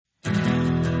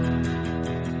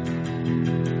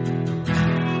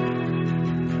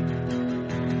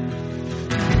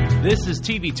This is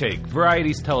TV Take,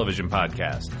 Variety's television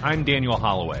podcast. I'm Daniel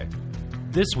Holloway.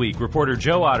 This week, reporter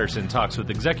Joe Otterson talks with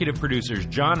executive producers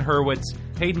Jon Hurwitz,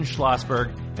 Hayden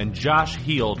Schlossberg, and Josh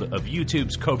Heald of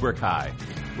YouTube's Cobra Kai.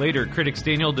 Later, critics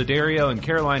Daniel D'Addario and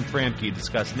Caroline Framke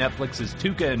discuss Netflix's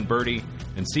Tuca and Birdie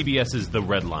and CBS's The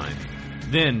Red Line.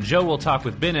 Then, Joe will talk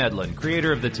with Ben Edlund,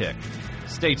 creator of The Tick.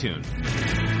 Stay tuned.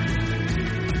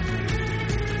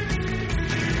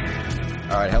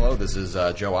 All right, hello, this is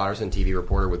Joe Otterson, TV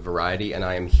reporter with Variety, and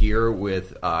I am here with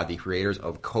the creators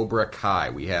of Cobra Kai.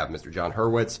 We have Mr. Jon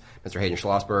Hurwitz, Mr. Hayden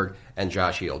Schlossberg, and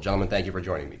Josh Heald. Gentlemen, thank you for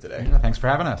joining me today. Yeah, thanks for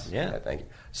having us. Yeah, thank you.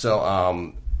 So,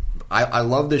 I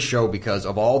love this show because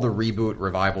of all the reboot,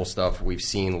 revival stuff we've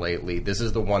seen lately. This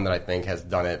is the one that I think has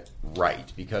done it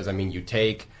right. Because, I mean, you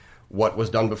take what was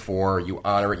done before, you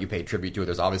honor it, you pay tribute to it.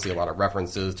 There's obviously a lot of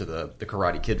references to the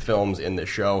Karate Kid films in this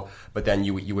show, but then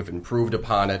you have improved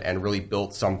upon it and really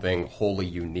built something wholly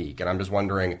unique. And I'm just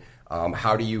wondering,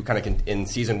 how do you kind of, in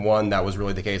season one, that was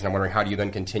really the case, and I'm wondering how do you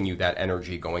then continue that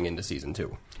energy going into season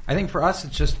two? I think for us,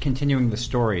 it's just continuing the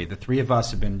story. The three of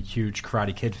us have been huge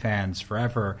Karate Kid fans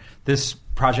forever. This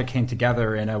project came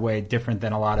together in a way different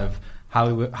than a lot of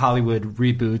Hollywood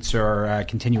reboots or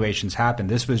continuations happen.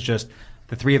 This was just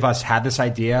the three of us had this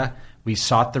idea. We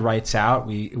sought the rights out.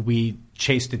 We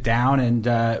chased it down,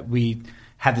 and we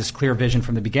had this clear vision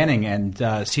from the beginning.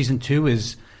 And season two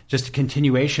is just a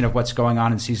continuation of what's going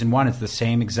on in season one. It's the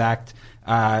same exact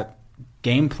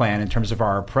game plan in terms of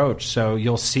our approach. So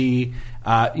you'll see,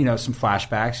 some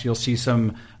flashbacks. You'll see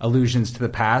some allusions to the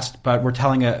past, but we're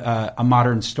telling a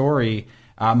modern story,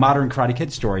 a modern Karate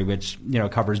Kid story, which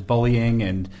covers bullying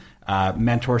and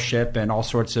mentorship and all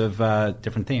sorts of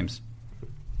different themes.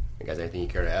 You guys, anything you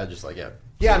care to add? Just like, I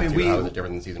mean, how is it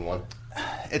different than season one?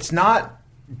 It's not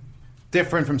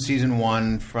different from season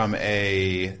one from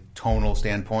a tonal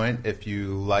standpoint. If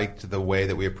you liked the way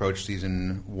that we approached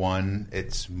season one,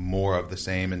 it's more of the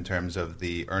same in terms of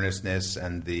the earnestness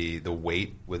and the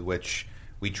weight with which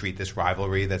we treat this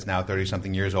rivalry that's now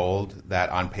 30-something years old, that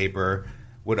on paper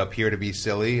would appear to be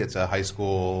silly. It's a high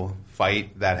school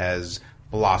fight that has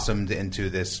blossomed into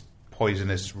this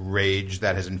poisonous rage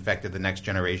that has infected the next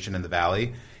generation in the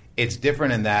Valley. It's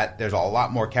different in that there's a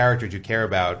lot more characters you care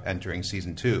about entering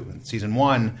season two. In season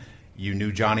one, you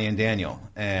knew Johnny and Daniel,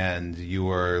 and you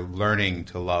were learning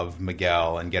to love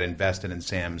Miguel and get invested in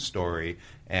Sam's story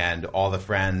and all the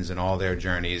friends and all their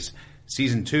journeys.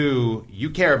 Season two, you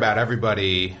care about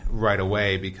everybody right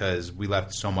away because we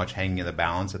left so much hanging in the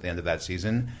balance at the end of that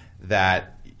season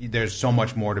that there's so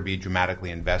much more to be dramatically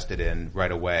invested in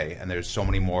right away, and there's so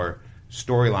many more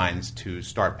storylines to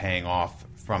start paying off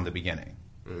from the beginning.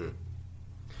 Mm-hmm.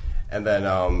 And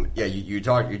then, you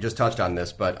just touched on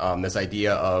this, but this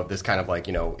idea of this kind of like,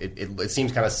 it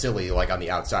seems kind of silly, like on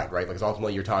the outside, right? Because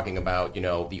ultimately you're talking about,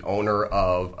 the owner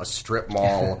of a strip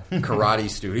mall karate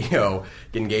studio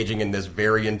engaging in this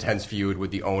very intense feud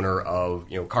with the owner of,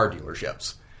 car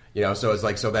dealerships. So it's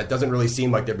like, so that doesn't really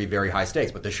seem like there'd be very high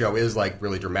stakes, but the show is like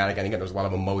really dramatic. And again, there's a lot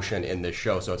of emotion in this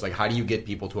show. So it's like, how do you get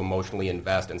people to emotionally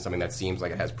invest in something that seems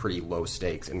like it has pretty low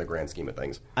stakes in the grand scheme of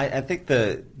things? I think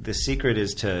the secret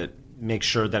is to make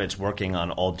sure that it's working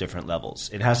on all different levels.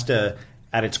 It has to,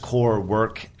 at its core,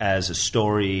 work as a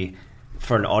story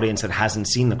for an audience that hasn't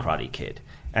seen The Karate Kid.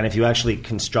 And if you actually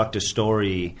construct a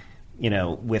story,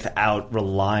 without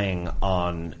relying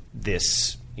on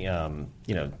this,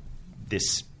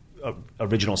 this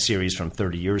original series from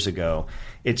 30 years ago,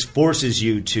 it forces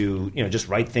you to just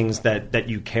write things that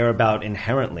you care about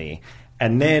inherently,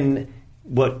 and then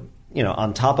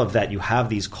on top of that you have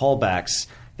these callbacks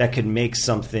that could make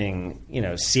something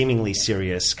seemingly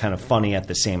serious kind of funny at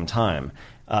the same time.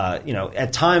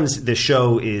 At times the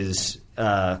show is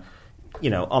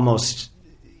almost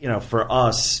for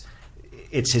us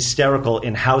it's hysterical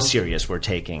in how serious we're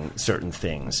taking certain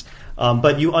things.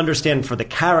 But you understand for the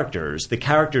characters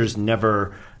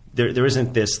never there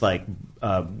isn't this like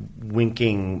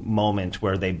winking moment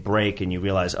where they break and you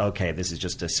realize, okay, this is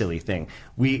just a silly thing.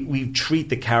 We treat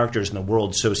the characters in the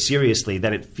world so seriously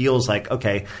that it feels like,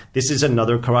 okay, this is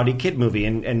another Karate Kid movie.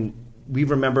 And we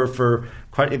remember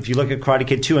if you look at Karate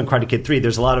Kid 2 and Karate Kid 3,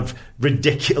 there's a lot of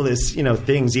ridiculous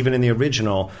things even in the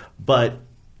original, but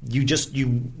you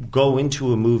go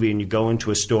into a movie and you go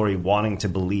into a story wanting to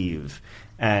believe.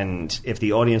 And if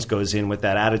the audience goes in with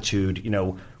that attitude,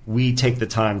 we take the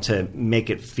time to make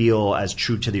it feel as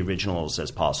true to the originals as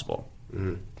possible.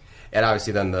 Mm-hmm. And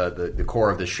obviously then the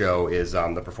core of the show is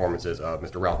the performances of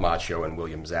Mr. Ralph Macchio and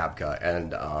William Zabka.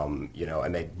 And,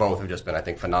 and they both have just been, I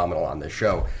think, phenomenal on this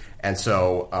show. And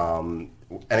so,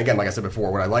 and again, like I said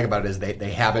before, what I like about it is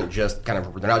they haven't just they're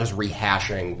not just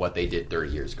rehashing what they did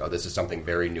 30 years ago. This is something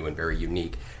very new and very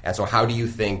unique. And so how do you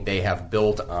think they have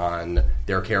built on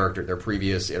their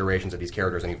previous iterations of these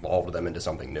characters and evolved them into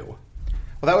something new?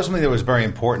 Well, that was something that was very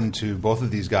important to both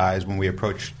of these guys when we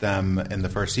approached them in the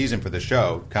first season for the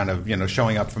show, kind of,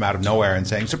 showing up from out of nowhere and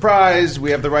saying, surprise,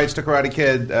 we have the rights to Karate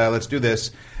Kid, let's do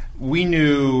this. We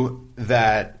knew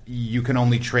that you can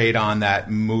only trade on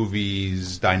that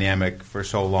movie's dynamic for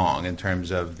so long in terms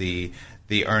of the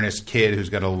earnest kid who's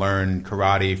going to learn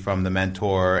karate from the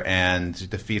mentor and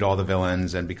defeat all the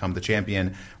villains and become the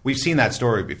champion. We've seen that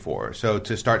story before. So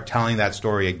to start telling that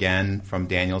story again from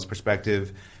Daniel's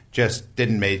perspective just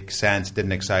didn't make sense,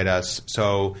 didn't excite us.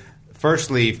 So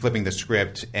firstly, flipping the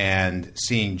script and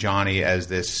seeing Johnny as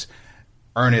this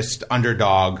earnest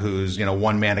underdog who's,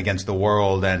 one man against the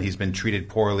world, and he's been treated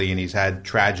poorly and he's had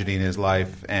tragedy in his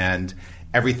life, and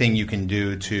everything you can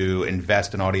do to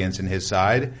invest an audience in his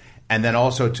side. And then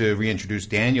also to reintroduce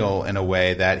Daniel in a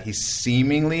way that he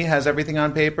seemingly has everything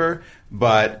on paper,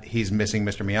 but he's missing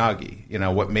Mr.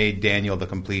 Miyagi. What made Daniel the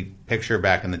complete picture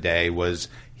back in the day was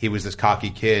he was this cocky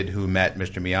kid who met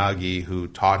Mr. Miyagi, who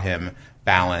taught him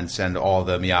balance and all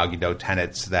the Miyagi-Do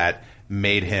tenets that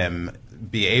made him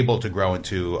be able to grow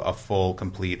into a full,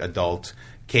 complete adult,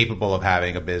 capable of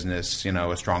having a business,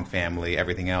 a strong family,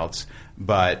 everything else.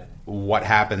 But what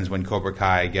happens when Cobra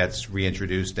Kai gets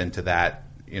reintroduced into that,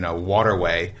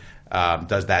 waterway?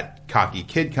 Does that cocky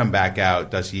kid come back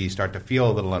out? Does he start to feel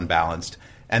a little unbalanced?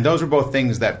 And those were both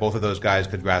things that both of those guys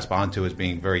could grasp onto as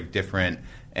being very different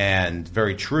and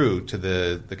very true to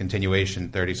the continuation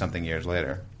 30-something years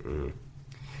later. Mm.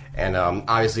 And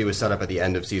obviously it was set up at the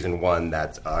end of season 1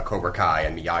 that Cobra Kai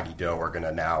and Miyagi-Do are going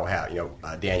to now have,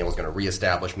 Daniel is going to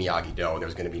reestablish Miyagi-Do.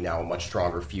 There's going to be now a much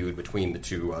stronger feud between the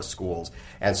two schools.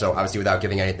 And so obviously without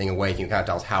giving anything away, can you kind of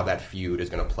tell us how that feud is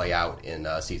going to play out in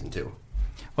season 2?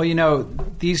 Well,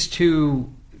 these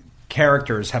two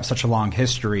characters have such a long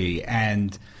history,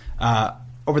 and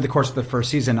over the course of the first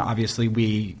season, obviously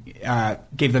we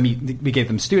gave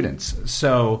them students.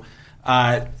 So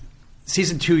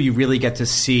season 2, you really get to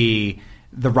see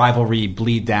the rivalry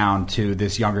bleed down to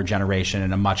this younger generation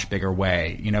in a much bigger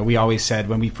way. We always said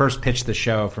when we first pitched the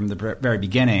show from the very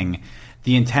beginning,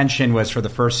 the intention was for the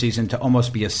first season to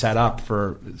almost be a setup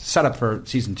for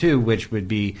season 2, which would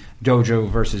be dojo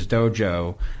versus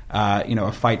dojo,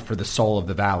 a fight for the soul of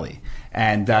the valley.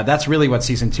 And that's really what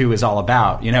season 2 is all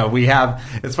about.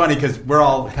 It's funny because we're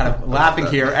all kind of laughing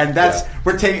here, and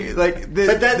we're taking that's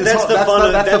the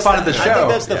fun of the show. I think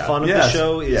that's the fun of the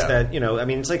show is that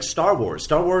it's like Star Wars.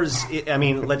 Star Wars,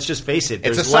 let's just face it.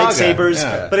 There's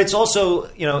lightsabers, but it's also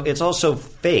it's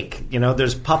fake.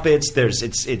 There's puppets.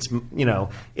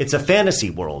 It's a fantasy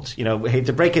world. I hate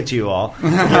to break it to you all.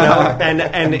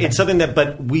 And it's something that,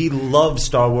 but we love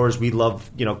Star Wars. We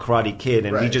love Karate Kid,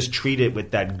 and we just treat it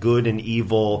with that good and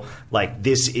evil, like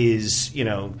this is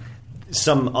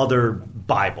some other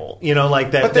Bible, like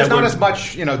that. But there's not as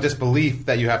much disbelief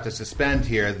that you have to suspend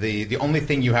here. The only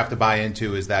thing you have to buy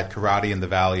into is that karate in the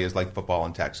Valley is like football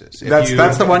in Texas.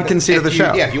 That's the one conceit of the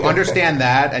show. Yeah, if you understand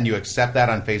that and you accept that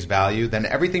on face value, then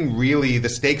everything really, the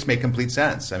stakes make complete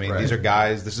sense. I mean, these are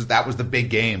guys. That was the big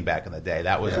game back in the day.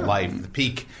 That was life, the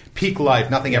peak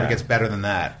life. Nothing ever gets better than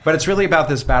that. But it's really about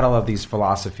this battle of these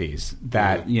philosophies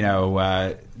that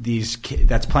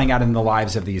that's playing out in the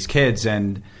lives of these kids.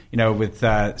 And with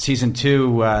season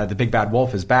 2, the big bad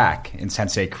wolf is back in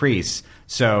Sensei Kreese.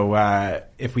 So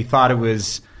if we thought it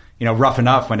was rough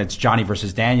enough when it's Johnny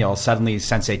versus Daniel, suddenly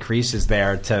Sensei Kreese is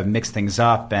there to mix things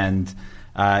up and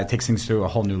it takes things to a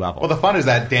whole new level. Well, the fun is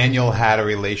that Daniel had a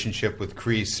relationship with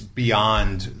Kreese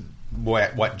beyond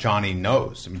what Johnny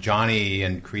knows. I mean, Johnny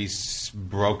and Kreese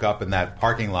broke up in that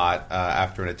parking lot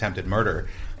after an attempted murder.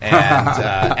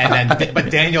 But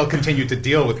Daniel continued to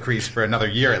deal with Kreese for another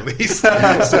year at least.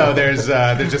 So there's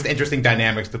just interesting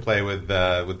dynamics to play with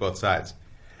both sides.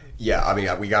 Yeah, I mean,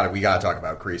 we got to talk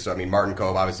about Kreese. So I mean, Martin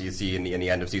Kove, obviously, you see in the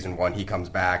end of season 1, he comes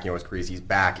back. As Kreese, he's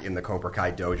back in the Cobra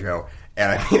Kai dojo,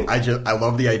 and I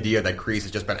love the idea that Kreese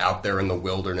has just been out there in the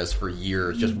wilderness for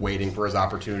years, just waiting for his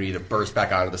opportunity to burst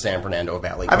back onto the San Fernando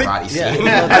Valley karate scene.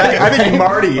 I think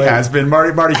Marty has been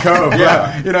Marty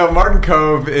Kove. Martin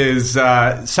Kove is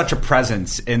such a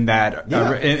presence in that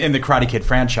in the Karate Kid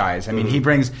franchise. I mean,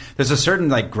 there's a certain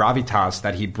gravitas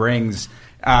that he brings.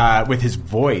 With his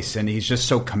voice, and he's just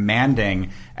so commanding,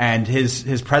 and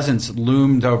his presence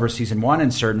loomed over season 1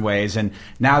 in certain ways, and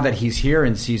now that he's here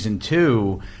in season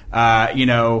 2,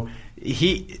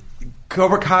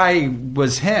 Cobra Kai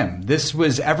was him. This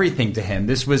was everything to him.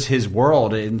 This was his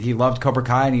world, and he loved Cobra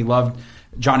Kai, and he loved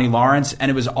Johnny Lawrence, and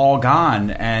it was all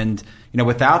gone. And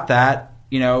without that,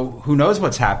 who knows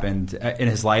what's happened in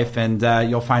his life, and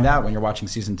you'll find out when you're watching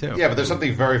season 2. Yeah, but there's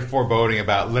something very foreboding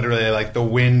about literally like the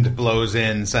wind blows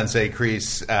in Sensei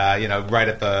Kreese, right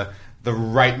at the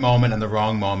right moment and the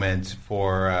wrong moment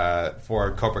for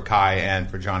Cobra Kai and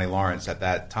for Johnny Lawrence at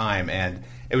that time. And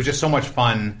it was just so much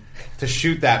fun to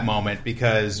shoot that moment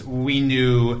because we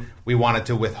knew we wanted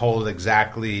to withhold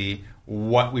exactly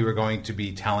what we were going to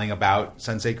be telling about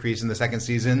Sensei Kreese in the second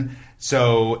season.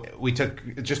 So we took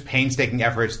just painstaking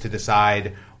efforts to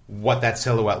decide what that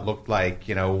silhouette looked like,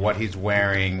 what he's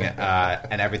wearing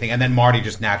and everything. And then Marty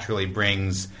just naturally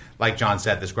brings, like John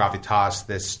said, this gravitas,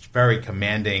 this very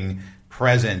commanding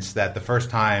presence that the first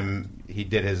time he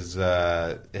did his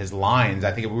lines,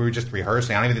 I think we were just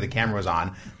rehearsing. I don't even think the camera was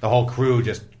on. The whole crew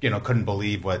just couldn't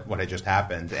believe what had just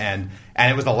happened, and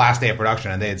it was the last day of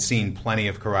production, and they had seen plenty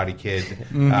of Karate Kid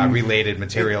related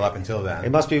material up until then.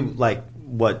 It must be like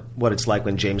what it's like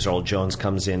when James Earl Jones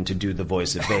comes in to do the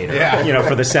voice of Vader,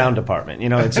 for the sound department.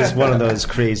 It's just one of those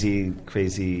crazy,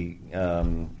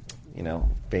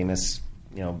 famous.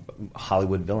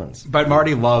 Hollywood villains. But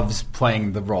Marty loves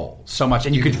playing the role so much,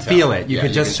 and you could feel it. You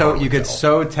could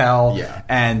so tell. Yeah.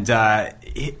 And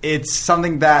it's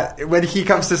something that when he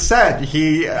comes to set,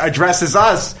 he addresses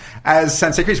us as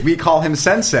Sensei Kreese. We call him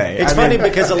Sensei. It's funny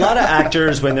because a lot of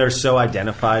actors, when they're so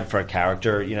identified for a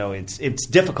character, it's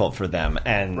difficult for them.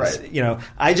 And right.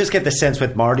 I just get the sense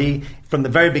with Marty from the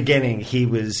very beginning, he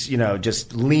was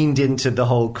just leaned into the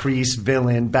whole Kreese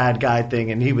villain bad guy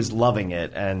thing, and he was loving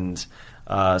it. And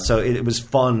so it was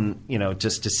fun,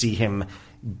 just to see him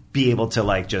be able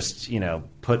to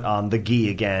put on the gi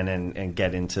again and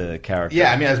get into character.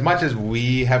 Yeah, I mean, as much as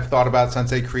we have thought about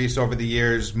Sensei Kreese over the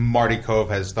years, Marty Kove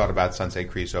has thought about Sensei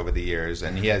Kreese over the years,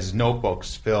 and he has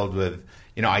notebooks filled with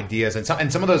ideas, and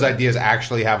some of those ideas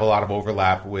actually have a lot of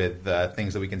overlap with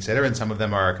things that we consider, and some of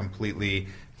them are a completely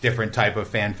different type of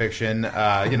fan fiction,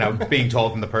 being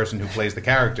told from the person who plays the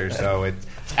character. So it's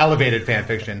elevated fan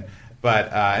fiction.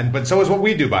 But so is what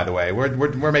we do, by the way.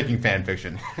 We're making fan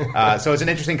fiction. So it's an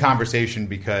interesting conversation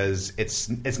because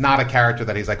it's not a character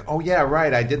that he's like, oh yeah,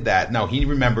 right, I did that. No, he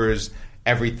remembers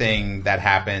everything that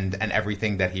happened and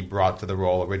everything that he brought to the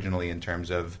role originally in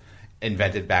terms of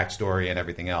invented backstory and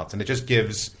everything else. And it just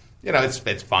gives,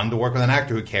 it's fun to work with an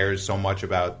actor who cares so much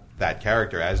about that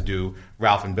character, as do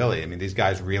Ralph and Billy. I mean, these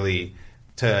guys really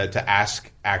to ask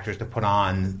actors to put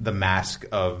on the mask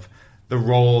of the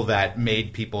role that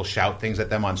made people shout things at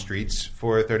them on streets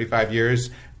for 35 years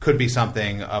could be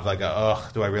something of like,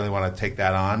 do I really want to take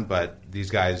that on? But these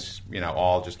guys,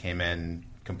 all just came in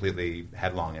completely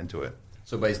headlong into it.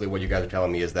 So basically what you guys are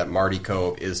telling me is that Marty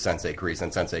Kove is Sensei Kreese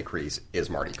and Sensei Kreese is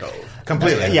Marty Kove.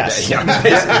 Completely. Yes.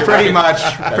 Pretty much.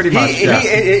 It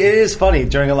is funny.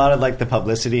 During a lot of the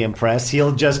publicity and press,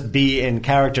 he'll just be in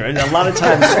character. And a lot of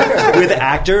times with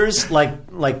actors, like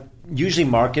usually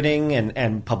marketing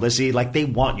and publicity, they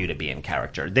want you to be in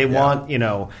character. They want,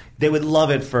 they would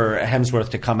love it for Hemsworth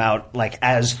to come out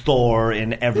as Thor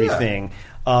in everything. Yeah.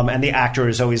 And the actor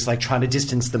is always trying to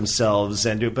distance themselves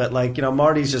but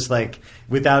Marty's just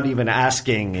without even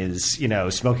asking is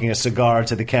smoking a cigar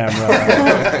to the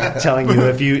camera, telling you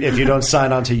if you don't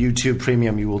sign on to YouTube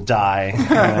Premium you will die.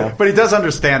 But he does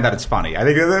understand that it's funny. I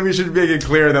think that we should make it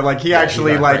clear that he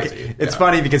actually it's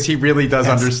funny because he really does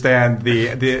understand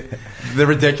the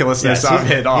ridiculousness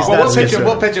of it all. Well,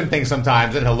 we'll pitch him things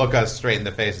sometimes, and he'll look us straight in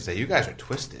the face and say, "You guys are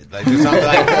twisted." Like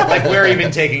we're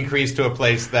even taking Kreese to a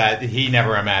place that he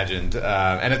never imagined,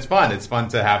 and it's fun. It's fun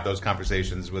to have those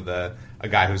conversations with a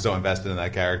guy who's so invested in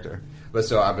that character. But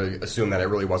so I would assume that it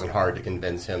really wasn't hard to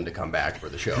convince him to come back for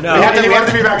the show. No, we have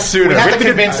to be back sooner. We have to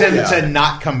convince him to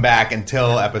not come back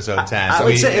until episode 10. I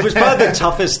would say it was probably the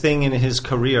toughest thing in his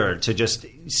career to just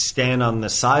stand on the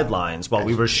sidelines while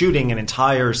we were shooting an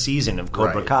entire season of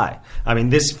Cobra Kai. I mean,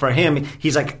 this for him,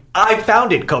 he's like, I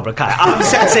founded Cobra Kai. I'm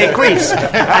Sensei Kreese,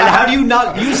 and how are you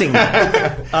not using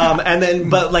that? And then,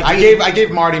 but I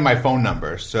gave Marty my phone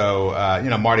number, so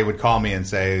Marty would call me and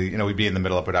say, we'd be in the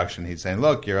middle of production. He'd say,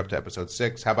 "Look, you're up to episode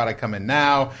 6. How about I come in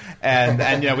now?" And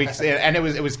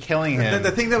it was killing him.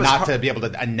 The thing that was not to be able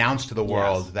to announce to the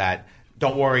world that,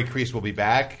 don't worry, Kreese will be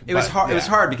back. It was hard. Yeah. It was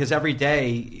hard because every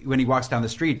day when he walks down the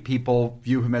street, people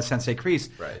view him as Sensei Kreese.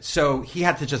 Right. So he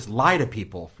had to just lie to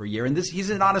people for a year, and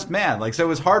he's an honest man. So it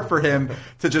was hard for him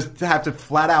to just have to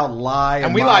flat out lie.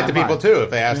 And we lied to people too. If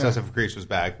they asked us if Kreese was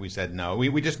back, we said no.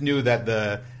 We just knew that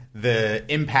the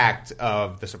impact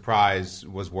of the surprise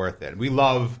was worth it. We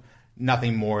love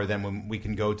nothing more than when we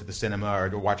can go to the cinema or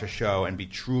to watch a show and be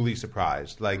truly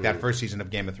surprised. That first season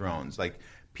of Game of Thrones,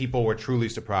 people were truly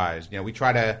surprised. We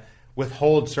try to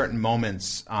withhold certain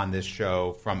moments on this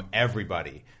show from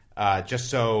everybody, just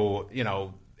so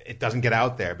it doesn't get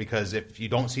out there. Because if you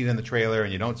don't see it in the trailer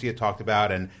and you don't see it talked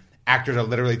about, and actors are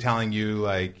literally telling you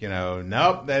like,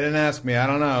 nope, they didn't ask me, I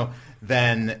don't know,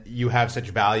 then you have such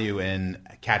value in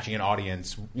catching an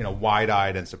audience,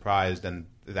 wide-eyed and surprised, and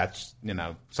that's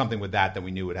something with that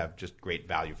we knew would have just great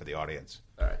value for the audience.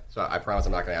 All right, so I promise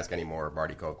I'm not going to ask any more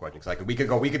Marty Cove questions. We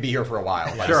could be here for a while.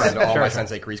 Sure, all my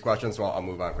Sensei Kreese questions, so I'll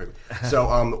move on quickly. So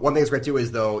one thing that's great too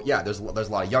is there's a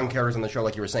lot of young characters on the show,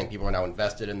 like you were saying. People are now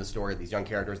invested in the story. These young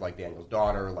characters, like Daniel's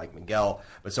daughter, like Miguel.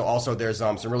 But so also there's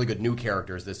some really good new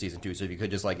characters this season too. So if you could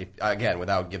just again,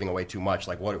 without giving away too much,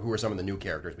 who are some of the new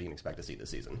characters we can expect to see this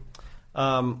season?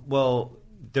 Well,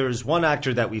 there's one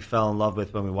actor that we fell in love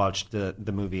with when we watched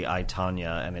the movie I,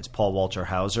 Tonya, and it's Paul Walter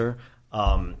Hauser.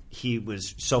 He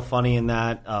was so funny in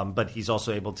that, but he's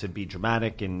also able to be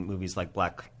dramatic in movies like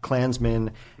Black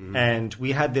Klansman. Mm-hmm. And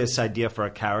we had this idea for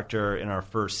a character in our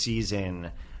first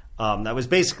season that was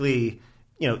basically,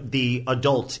 the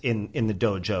adult in the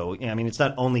dojo. I mean, it's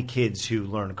not only kids who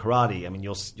learn karate. I mean,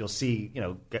 you'll see,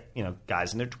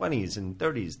 guys in their 20s and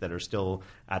 30s that are still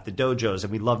at the dojos.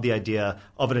 And we love the idea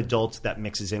of an adult that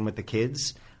mixes in with the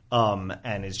kids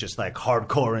and is just like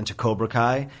hardcore into Cobra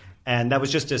Kai. And that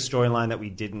was just a storyline that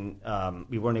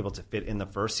we weren't able to fit in the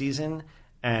first season.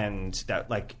 And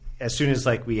that as soon as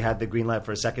we had the green light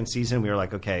for a second season, we were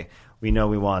like, okay, we know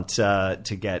we want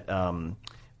to get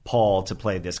Paul to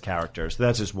play this character. So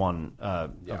that's just one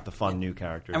of the fun new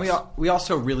characters. And we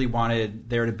also really wanted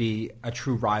there to be a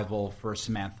true rival for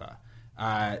Samantha.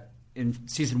 In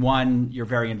season 1, you're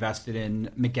very invested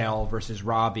in Miguel versus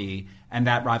Robbie, and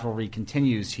that rivalry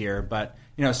continues here. But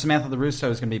Samantha LaRusso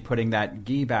is going to be putting that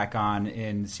gi back on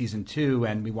in season 2,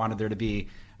 and we wanted there to be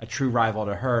a true rival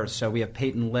to her. So we have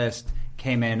Peyton List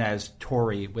came in as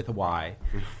Tori with a Y,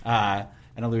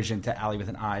 an allusion to Allie with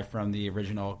an I from the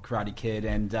original Karate Kid,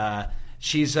 and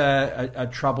she's a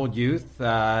troubled youth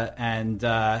and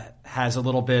has a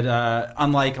little bit,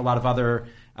 unlike a lot of other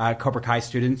Cobra Kai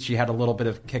students, she had a little bit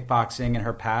of kickboxing in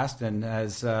her past and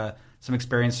has some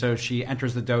experience. So she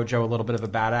enters the dojo a little bit of a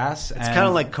badass. It's kind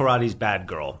of like karate's bad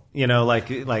girl, like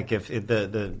if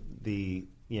the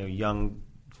young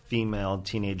female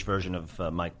teenage version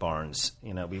of Mike Barnes.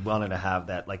 We wanted to have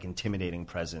that intimidating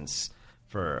presence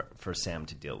for Sam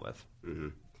to deal with. Mm-hmm.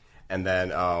 And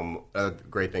then a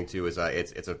great thing too is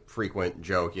it's a frequent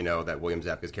joke, that William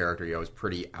Zabka's character, is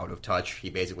pretty out of touch. He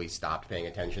basically stopped paying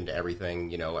attention to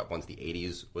everything, once the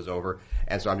 80s was over.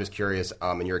 And so I'm just curious,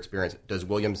 in your experience, does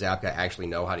William Zabka actually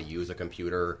know how to use a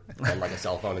computer and a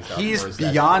cell phone and stuff? He's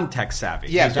beyond tech savvy.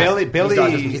 Yeah,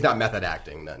 Billy. He's not method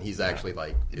acting. Then he's actually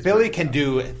Billy can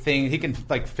do things. He can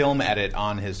film edit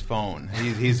on his phone.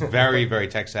 He's very very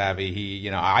tech savvy. He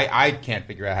I can't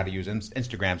figure out how to use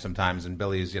Instagram sometimes, and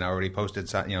Billy's already posted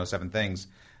 7 things.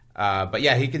 But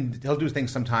yeah, he'll do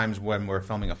things sometimes when we're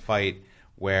filming a fight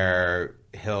where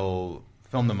he'll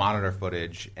film the monitor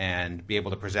footage and be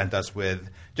able to present us with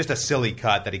just a silly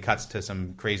cut that he cuts to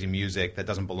some crazy music that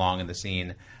doesn't belong in the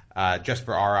scene, just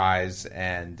for our eyes,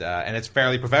 and it's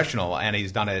fairly professional, and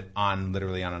he's done it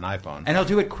literally on an iPhone. And he'll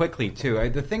do it quickly too.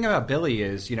 The thing about Billy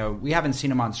is, we haven't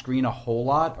seen him on screen a whole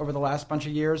lot over the last bunch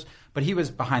of years, but he was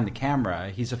behind the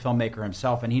camera. He's a filmmaker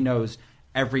himself, and he knows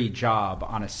every job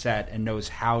on a set and knows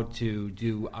how to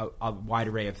do a wide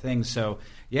array of things. So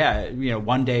yeah,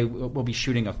 one day we'll be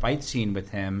shooting a fight scene with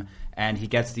him, and he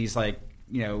gets these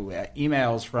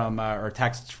emails from or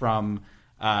texts from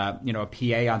a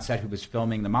PA on set who was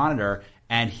filming the monitor,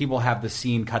 and he will have the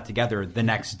scene cut together the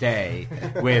next day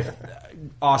with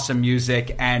awesome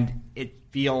music, and it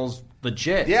feels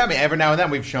legit. Yeah, I mean, every now and then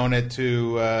we've shown it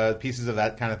to pieces of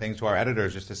that kind of thing to our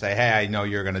editors, just to say, hey, I know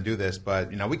you're going to do this,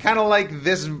 but we kind of like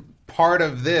this part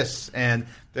of this, and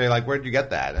they're like, where'd you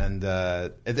get that? And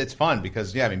it's fun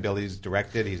because Billy's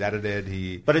directed, he's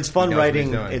edited, But it's fun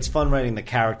writing. It's fun writing the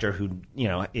character who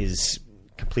is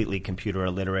completely computer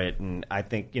illiterate, and I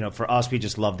think for us, we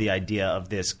just love the idea of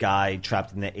this guy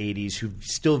trapped in the 80s who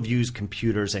still views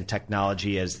computers and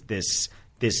technology as this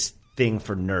thing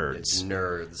for nerds. It's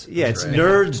nerds. Yeah, it's right.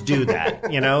 Nerds do that,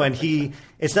 and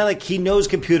it's not like he knows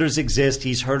computers exist.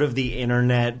 He's heard of the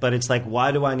internet, but it's like,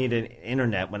 why do I need an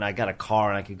internet when I got a car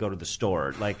and I could go to the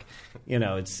store?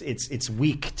 It's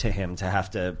weak to him to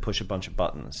have to push a bunch of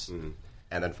buttons. Mm-hmm.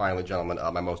 And then finally, gentlemen,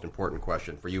 my most important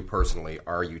question for you personally,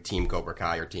 are you Team Cobra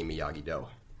Kai or Team Miyagi-Do?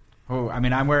 Oh, I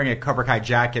mean, I'm wearing a Cobra Kai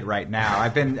jacket right now.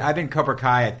 I've been Cobra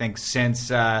Kai, I think,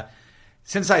 since I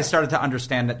started to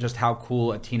understand that just how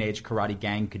cool a teenage karate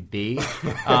gang could be.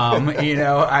 As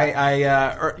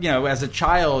a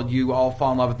child, you all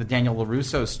fall in love with the Daniel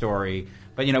LaRusso story,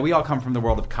 But, we all come from the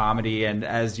world of comedy, and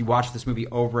as you watch this movie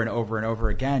over and over and over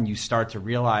again, you start to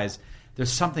realize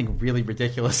there's something really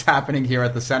ridiculous happening here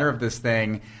at the center of this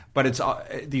thing. But it's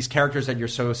these characters that you're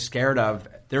so scared of,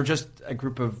 they're just a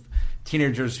group of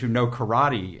teenagers who know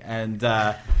karate, and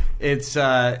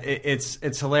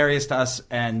it's hilarious to us,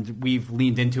 and we've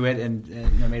leaned into it and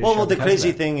made a show. Well, the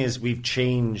crazy thing is we've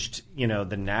changed,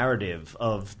 the narrative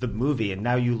of the movie, and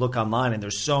now you look online and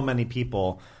there's so many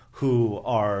people who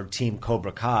are Team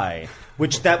Cobra Kai,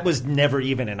 which that was never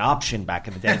even an option back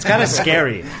in the day. It's kind of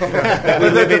scary. We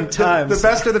live in times. The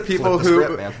best are the people who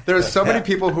script, there's so many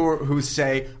people who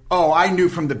say, "Oh, I knew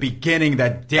from the beginning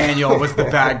that Daniel was the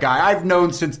bad guy. I've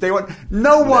known since day one."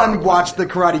 No one watched The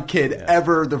Karate Kid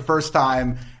ever the first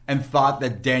time and thought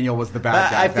that Daniel was the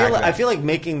bad guy. I feel like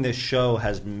making this show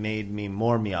has made me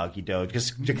more Miyagi-Do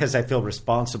because I feel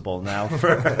responsible now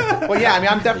for. Well, yeah, I mean,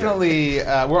 I'm definitely.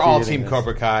 We're all Team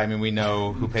Cobra Kai. I mean, we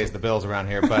know who pays the bills around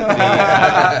here,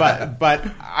 but but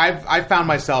I've found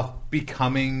myself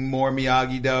becoming more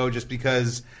Miyagi-Do just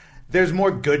because there's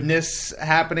more goodness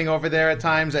happening over there at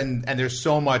times, and there's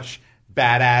so much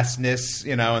badassness,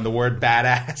 and the word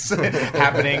badass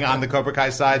happening on the Cobra Kai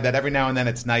side that every now and then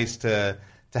it's nice to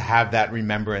have that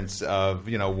remembrance of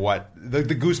what the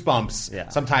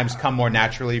goosebumps sometimes come more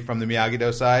naturally from the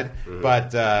Miyagi-Do side,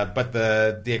 but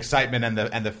the excitement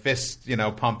and the fist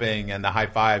pumping and the high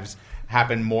fives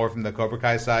happen more from the Cobra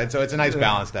Kai side. So it's a nice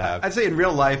balance to have. I'd say in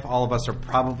real life, all of us are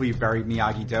probably very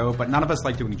Miyagi-Do, but none of us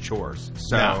like doing chores.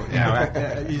 So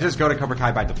you just go to Cobra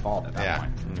Kai by default at that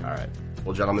point. All right.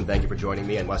 Well, gentlemen, thank you for joining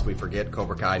me. And lest we forget,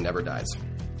 Cobra Kai never dies.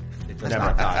 It does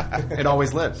not die. It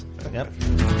always lives. Yep.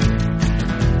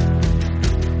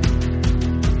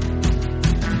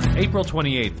 April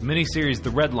 28th, miniseries The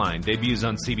Red Line debuts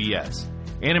on CBS.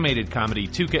 Animated comedy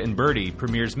Tuca and Birdie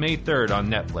premieres May 3rd on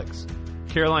Netflix.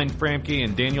 Caroline Framke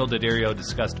and Daniel D'Addario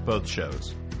discussed both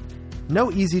shows.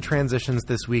 No easy transitions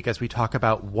this week as we talk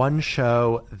about one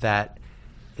show that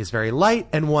is very light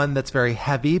and one that's very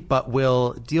heavy, but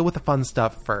we'll deal with the fun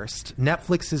stuff first.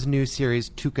 Netflix's new series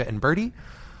Tuca and Birdie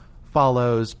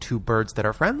follows two birds that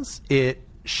are friends. It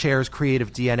shares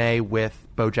creative DNA with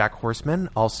BoJack Horseman,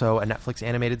 also a Netflix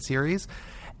animated series.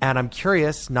 And I'm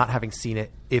curious, not having seen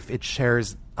it, if it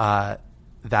shares that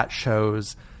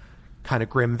show's kind of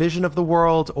grim vision of the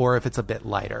world or if it's a bit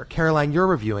lighter. Caroline, you're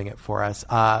reviewing it for us.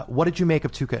 What did you make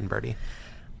of Tuca and Birdie?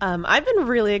 I've been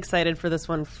really excited for this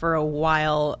one for a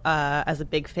while as a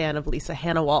big fan of Lisa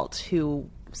Hanawalt, who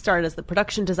started as the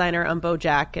production designer on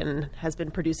BoJack and has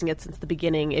been producing it since the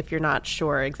beginning. If you're not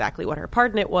sure exactly what her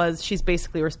part in it was, she's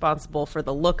basically responsible for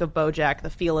the look of BoJack, the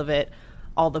feel of it,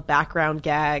 all the background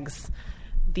gags.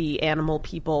 The animal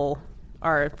people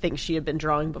are things she had been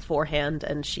drawing beforehand,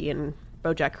 and she and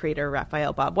BoJack creator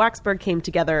Raphael Bob Waxberg came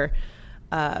together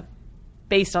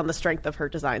based on the strength of her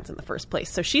designs in the first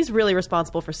place. So she's really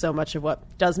responsible for so much of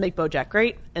what does make BoJack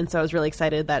great, and so I was really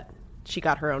excited that she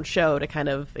got her own show to kind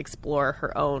of explore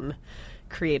her own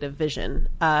creative vision.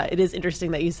 It is interesting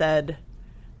that you said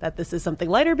that this is something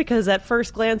lighter because at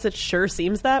first glance it sure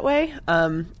seems that way.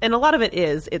 And a lot of it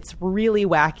is. It's really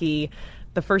wacky.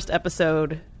 The first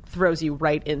episode throws you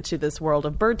right into this world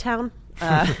of Birdtown.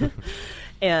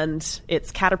 And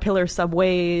it's caterpillar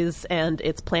subways and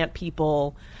it's plant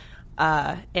people.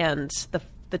 And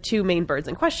the two main birds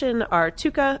in question are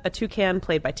Tuca, a toucan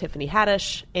played by Tiffany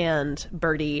Haddish, and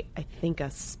Birdie, I think a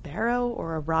sparrow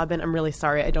or a robin. I'm really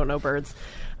sorry, I don't know birds.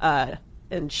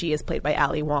 And she is played by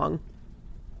Ali Wong.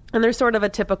 And there's sort of a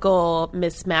typical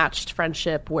mismatched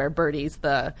friendship where Birdie's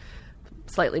the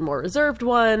slightly more reserved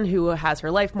one who has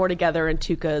her life more together, and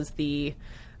Tuca's the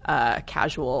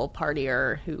casual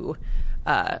partier who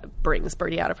brings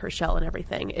Birdie out of her shell and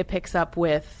everything. It picks up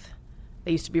with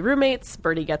they used to be roommates.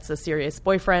 Birdie gets a serious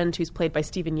boyfriend who's played by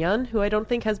Stephen Yeun, who I don't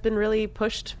think has been really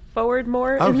pushed forward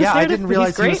more. Oh, in this yeah, narrative. I didn't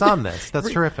realize he was on this. That's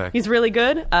Re- terrific. He's really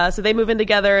good. So they move in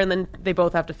together, and then they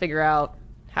both have to figure out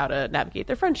how to navigate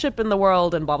their friendship in the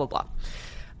world and blah, blah, blah.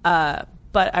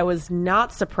 But I was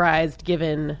not surprised,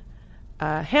 given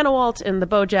Hanawalt and the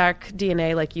BoJack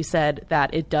DNA, like you said,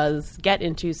 that it does get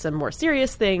into some more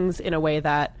serious things in a way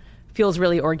that feels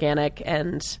really organic.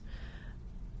 And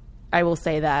I will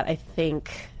say that I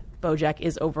think BoJack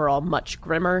is overall much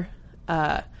grimmer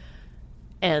and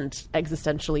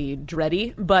existentially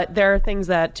dready. But there are things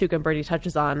that Tuca and Birdie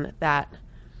touches on that,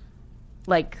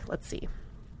 like, let's see,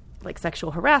 like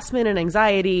sexual harassment and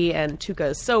anxiety, and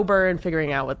Tuca is sober and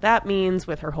figuring out what that means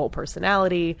with her whole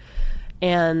personality.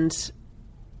 And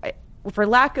for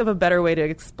lack of a better way to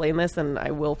explain this, and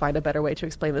I will find a better way to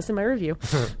explain this in my review,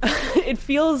 it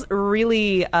feels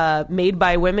really made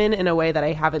by women in a way that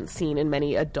I haven't seen in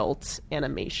many adult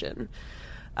animation.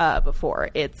 before.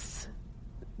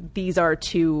 These are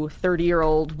two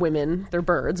 30-year-old women. They're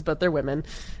birds, but they're women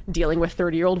dealing with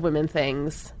 30-year-old women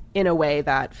things in a way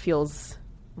that feels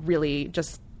really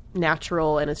just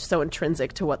natural, and it's so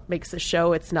intrinsic to what makes the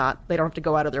show. It's not, they don't have to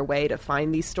go out of their way to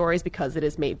find these stories because it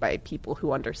is made by people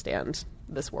who understand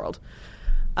this world.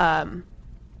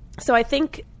 So I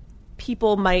think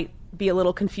people might be a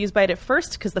little confused by it at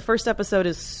first because the first episode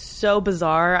is so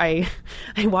bizarre. I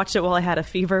watched it while I had a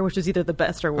fever, which was either the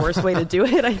best or worst way to do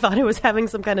it. I thought I was having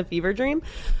some kind of fever dream.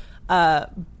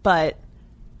 But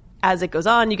as it goes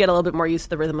on, you get a little bit more used to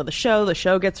the rhythm of the show. The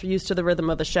show gets used to the rhythm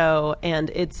of the show, and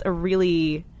it's a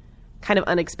really kind of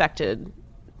unexpected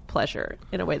pleasure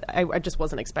in a way that I just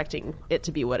wasn't expecting it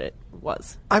to be what it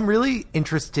was. I'm really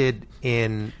interested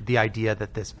in the idea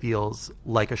that this feels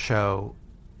like a show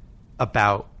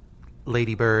about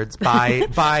ladybirds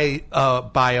by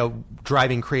a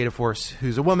driving creative force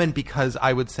who's a woman, because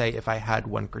I would say if I had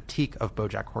one critique of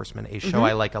BoJack Horseman, a show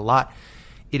I like a lot,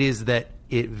 it is that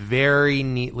it very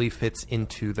neatly fits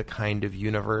into the kind of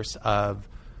universe of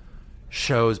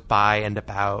shows by and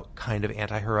about kind of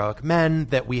anti-heroic men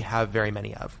that we have very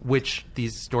many of, which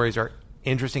these stories are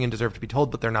interesting and deserve to be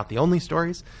told, but they're not the only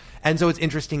stories. And so it's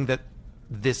interesting that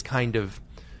this kind of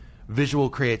visual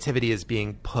creativity is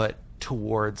being put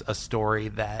towards a story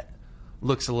that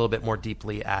looks a little bit more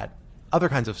deeply at other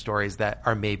kinds of stories that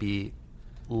are maybe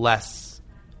less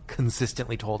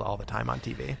consistently told all the time on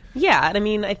TV. Yeah, and I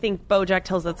mean, I think BoJack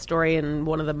tells that story in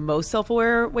one of the most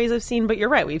self-aware ways I've seen, but you're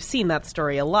right, we've seen that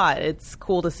story a lot. It's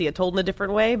cool to see it told in a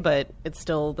different way, but it's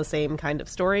still the same kind of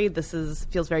story. This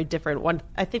feels very different.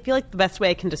 I feel like the best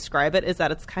way I can describe it is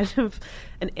that it's kind of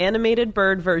an animated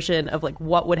bird version of like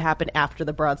what would happen after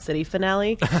the Broad City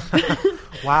finale.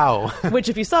 Wow. Which,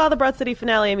 if you saw the Broad City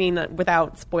finale, I mean,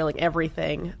 without spoiling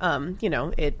everything,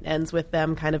 it ends with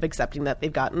them kind of accepting that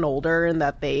they've gotten older and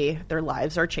that their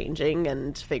lives are changing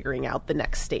and figuring out the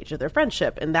next stage of their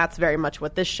friendship. And that's very much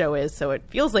what this show is. So it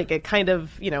feels like it kind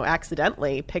of,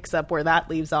 accidentally picks up where that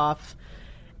leaves off.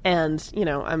 And,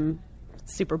 I'm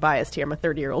super biased here. I'm a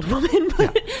 30-year-old woman,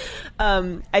 but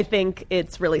I think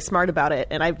it's really smart about it.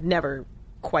 And I've never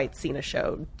quite seen a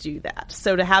show do that.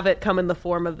 So to have it come in the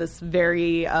form of this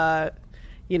very,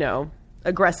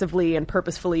 aggressively and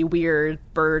purposefully weird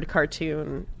bird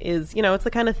cartoon is, it's the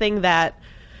kind of thing that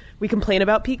we complain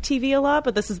about peak TV a lot,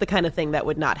 but this is the kind of thing that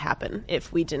would not happen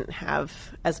if we didn't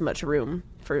have as much room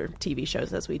for TV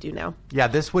shows as we do now. Yeah,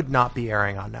 this would not be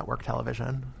airing on network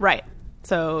television. Right.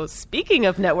 So speaking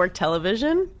of network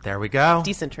television, there we go.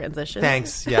 Decent transition.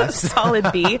 Thanks. Yes.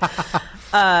 Solid B.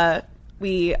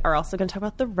 We are also going to talk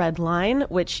about The Red Line,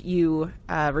 which you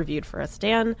reviewed for us,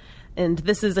 Dan. And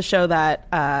this is a show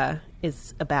that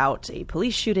is about a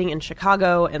police shooting in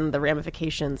Chicago and the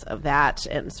ramifications of that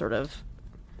and sort of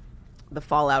the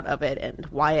fallout of it and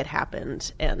why it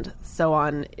happened and so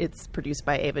on. It's produced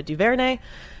by Ava DuVernay,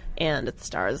 and it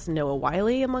stars Noah Wyle,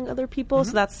 among other people.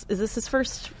 So is this his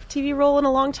first TV role in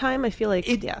a long time? I feel like,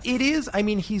 yes. It is. I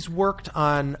mean, he's worked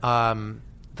on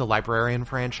the Librarian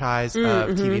franchise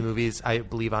of TV movies, I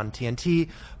believe, on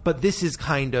TNT. But this is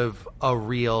kind of a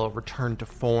real return to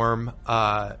form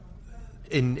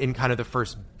in kind of the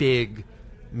first big,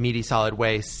 meaty, solid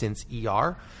way since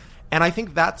ER. And I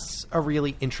think that's a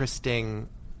really interesting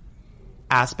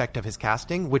aspect of his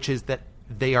casting, which is that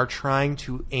they are trying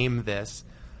to aim this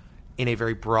in a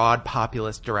very broad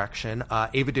populist direction.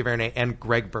 Ava DuVernay and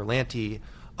Greg Berlanti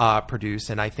produce,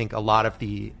 and I think a lot of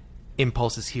the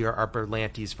impulses here are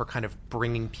Berlanti's for kind of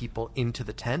bringing people into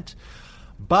the tent.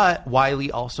 But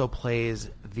Wiley also plays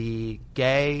the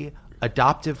gay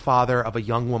adoptive father of a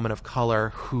young woman of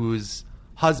color whose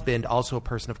husband, also a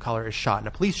person of color, is shot in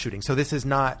a police shooting. So this is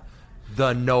not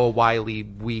the Noah Wyle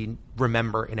we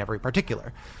remember in every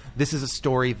particular. This is a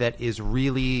story that is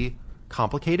really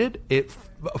complicated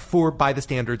by the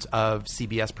standards of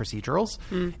CBS procedurals.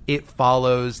 It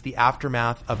follows the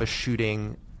aftermath of a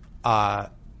shooting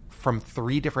from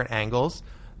 3 different angles: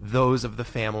 those of the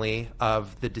family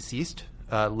of the deceased,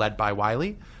 led by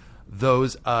Wiley,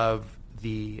 those of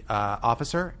the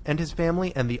officer and his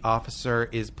family, and the officer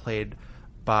is played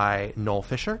by Noel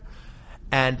Fisher,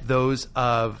 and those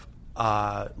of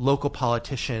local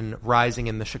politician rising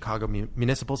in the Chicago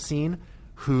municipal scene,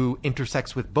 who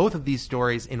intersects with both of these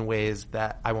stories in ways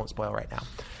that I won't spoil right now.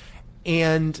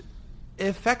 And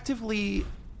effectively,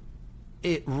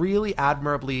 it really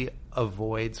admirably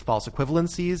avoids false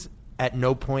equivalencies. At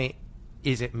no point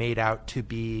is it made out to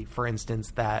be, for instance,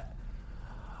 that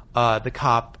the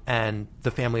cop and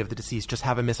the family of the deceased just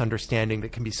have a misunderstanding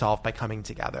that can be solved by coming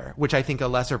together, which I think a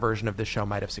lesser version of this show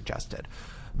might have suggested.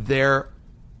 There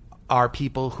are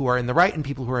people who are in the right and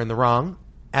people who are in the wrong,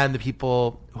 and the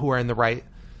people who are in the right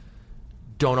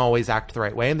don't always act the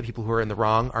right way, and the people who are in the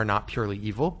wrong are not purely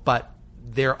evil, but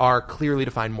there are clearly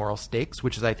defined moral stakes,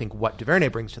 which is, I think, what DuVernay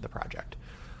brings to the project.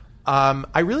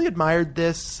 I really admired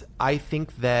this. I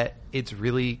think that it's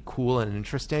really cool and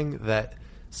interesting that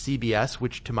CBS,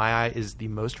 which to my eye is the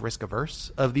most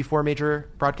risk-averse of the 4 major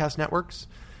broadcast networks,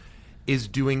 is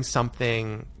doing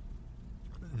something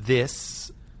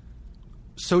this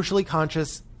socially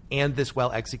conscious and this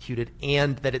well-executed,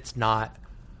 and that it's not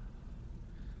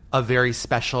a very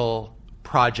special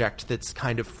project that's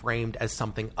kind of framed as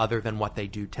something other than what they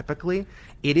do typically.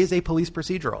 It is a police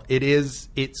procedural.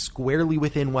 It's squarely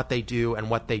within what they do and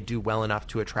what they do well enough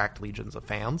to attract legions of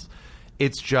fans.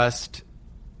 It's just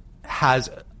has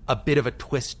a bit of a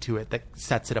twist to it that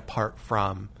sets it apart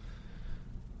from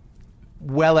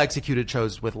well-executed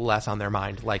shows with less on their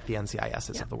mind, like the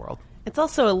NCISs of the world. It's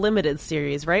also a limited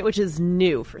series, right? Which is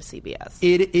new for CBS.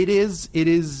 It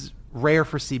is rare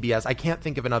for CBS. I can't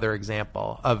think of another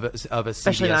example of a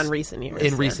especially CBS not in recent years.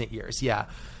 In recent years, yeah.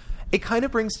 It kind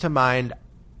of brings to mind,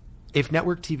 if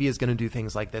network TV is going to do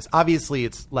things like this, obviously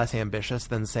it's less ambitious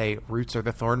than, say, Roots or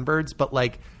the Thornbirds, but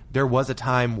like there was a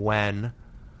time when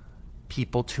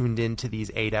people tuned into these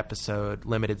 8-episode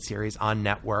limited series on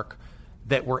network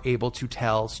that were able to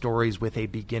tell stories with a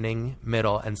beginning,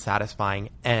 middle, and satisfying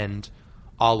end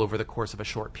all over the course of a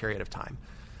short period of time.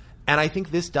 And I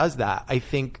think this does that. I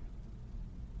think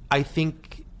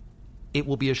it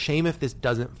will be a shame if this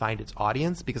doesn't find its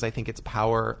audience, because I think its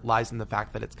power lies in the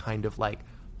fact that it's kind of like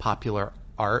popular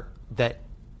art, that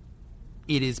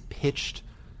it is pitched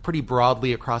pretty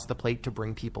broadly across the plate to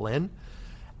bring people in.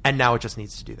 And now it just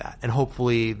needs to do that. And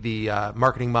hopefully the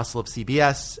marketing muscle of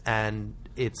CBS and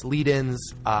its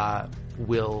lead-ins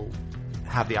will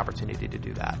have the opportunity to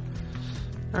do that.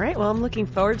 All right. Well, I'm looking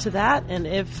forward to that. And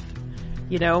if,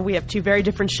 we have 2 very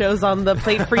different shows on the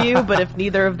plate for you, but if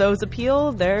neither of those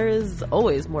appeal, there is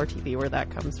always more TV where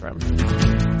that comes from.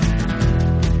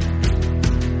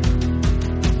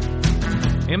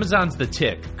 Amazon's The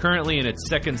Tick, currently in its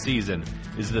 2nd season,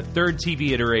 is the 3rd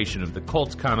TV iteration of the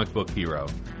cult comic book hero.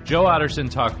 Joe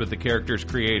Otterson talked with the character's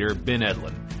creator, Ben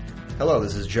Edlund. Hello,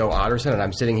 this is Joe Otterson, and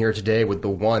I'm sitting here today with the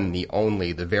one, the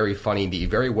only, the very funny, the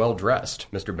very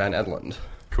well-dressed Mr. Ben Edlund.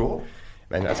 Cool.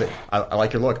 Man, that's it. I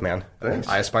like your look, man. Thanks.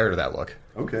 I aspire to that look.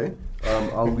 Okay.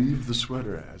 I'll leave the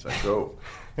sweater as I go.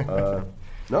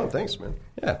 No, thanks, man.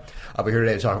 Yeah. I'll be here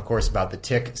today to talk, of course, about The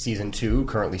Tick Season 2,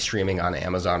 currently streaming on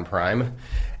Amazon Prime.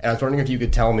 And I was wondering if you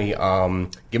could tell me,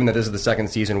 given that this is the 2nd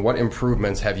season, what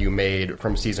improvements have you made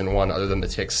from Season 1 other than The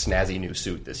Tick's snazzy new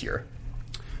suit this year?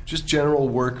 Just general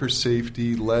worker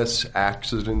safety, less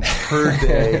accidents per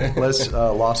day, less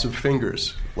loss of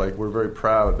fingers. Like, we're very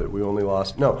proud that we only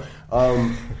lost... No.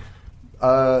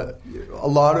 A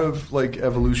lot of, like,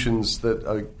 evolutions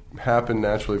that... happen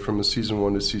naturally from a season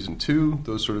 1 to season 2,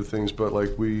 those sort of things, but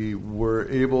like we were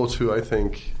able to, I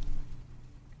think,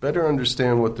 better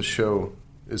understand what the show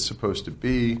is supposed to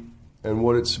be and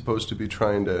what it's supposed to be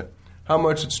how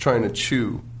much it's trying to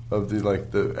chew of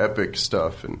the epic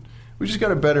stuff, and we just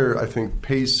got a better, I think,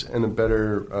 pace and a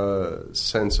better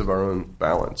sense of our own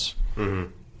balance.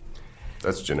 Mm-hmm.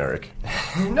 That's generic.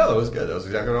 No, that was good. That was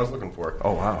exactly what I was looking for.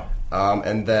 Oh, wow.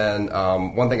 And then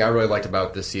one thing I really liked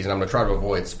about this season, I'm going to try to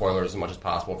avoid spoilers as much as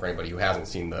possible for anybody who hasn't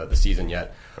seen the season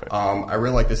yet. Right. I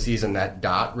really like this season that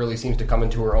Dot really seems to come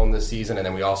into her own this season, and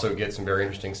then we also get some very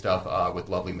interesting stuff with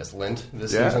lovely Miss Lint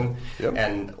this season. Yep.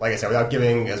 And like I said, without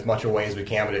giving as much away as we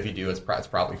can, but if you do, it's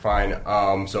probably fine.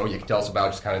 So you can tell us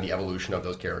about just kind of the evolution of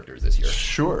those characters this year.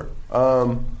 Sure.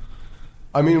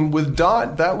 I mean, with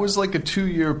Dot, that was like a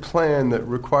 2-year plan that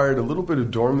required a little bit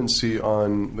of dormancy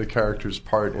on the character's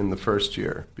part in the first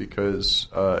year, because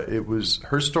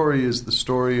her story is the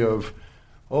story of,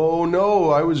 oh no,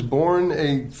 I was born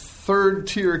a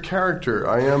 3rd-tier character.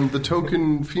 I am the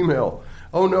token female.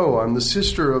 Oh no, I'm the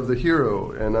sister of the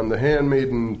hero, and I'm the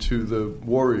handmaiden to the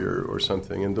warrior or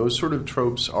something. And those sort of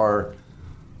tropes are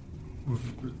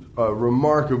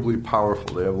remarkably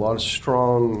powerful. They have a lot of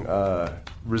strong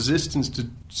resistance to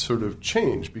sort of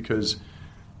change, because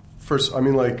first, I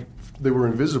mean, like, they were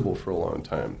invisible for a long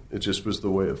time. It just was the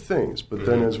way of things. But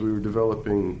then as we were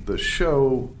developing the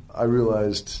show, I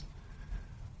realized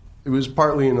it was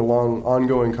partly in a long,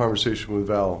 ongoing conversation with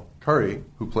Val Curry,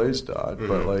 who plays Dot,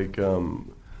 but like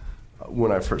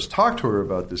when I first talked to her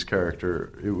about this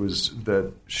character, it was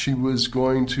that she was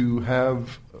going to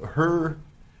have her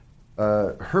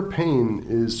pain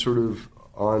is sort of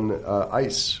on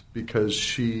ice,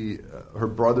 because her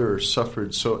brother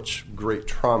suffered such great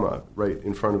trauma right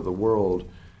in front of the world,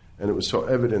 and it was so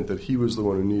evident that he was the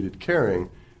one who needed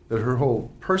caring, that her whole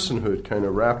personhood kind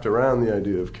of wrapped around the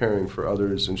idea of caring for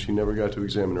others, and she never got to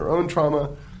examine her own trauma.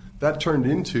 That turned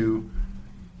into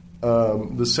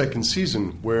the second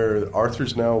season, where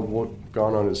Arthur's now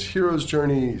gone on his hero's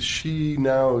journey. She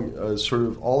now sort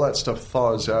of all that stuff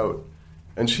thaws out,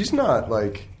 and she's not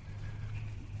like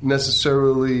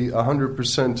necessarily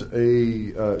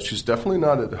 100% she's definitely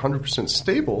not at 100%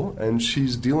 stable, and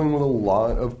she's dealing with a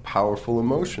lot of powerful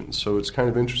emotions. So it's kind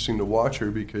of interesting to watch her,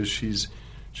 because she's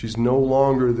no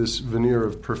longer this veneer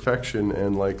of perfection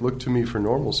and like, look to me for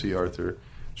normalcy, Arthur.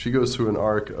 She goes through an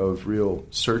arc of real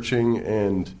searching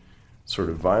and sort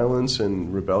of violence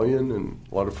and rebellion and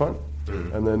a lot of fun.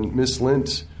 Mm-hmm. And then Miss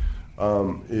Lint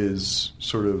is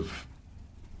sort of,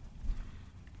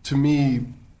 to me,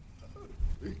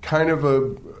 kind of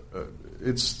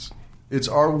it's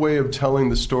our way of telling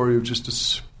the story of just a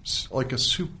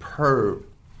superb.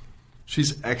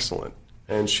 She's excellent,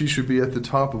 and she should be at the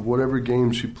top of whatever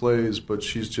game she plays, but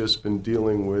she's just been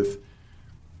dealing with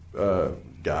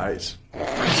guys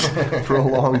for a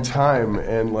long time,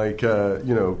 and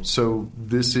so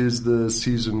this is the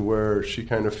season where she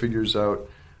kind of figures out,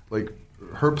 like,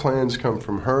 her plans come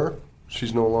from her.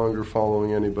 She's no longer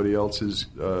following anybody else's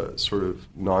sort of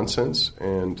nonsense,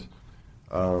 and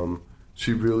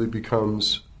she really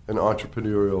becomes an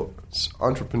entrepreneurial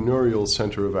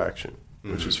center of action,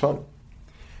 which is fun.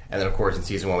 And then, of course, in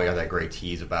season 1, we got that great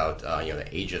tease about the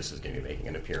Aegis is going to be making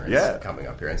an appearance coming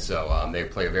up here, and so they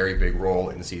play a very big role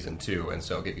in season 2. And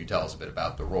so, if you tell us a bit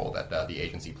about the role that the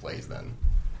agency plays, then.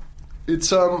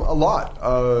 It's a lot.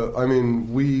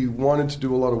 We wanted to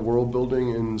do a lot of world building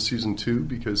in season 2,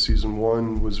 because season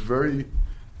 1 was very,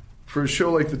 for a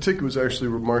show like The Tick, it was actually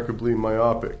remarkably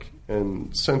myopic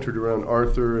and centered around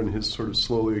Arthur and his sort of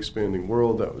slowly expanding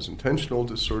world. That was intentional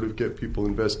to sort of get people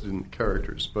invested in the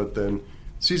characters. But then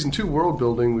season 2 world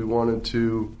building, we wanted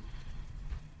to,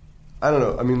 I don't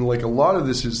know, a lot of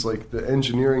this is like the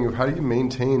engineering of how do you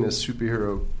maintain a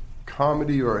superhero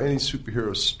comedy or any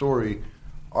superhero story.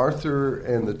 Arthur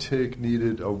and the Tick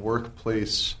needed a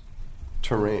workplace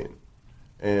terrain,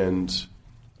 and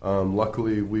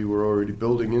luckily we were already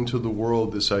building into the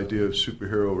world this idea of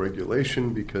superhero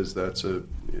regulation, because it's a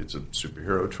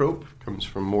superhero trope, comes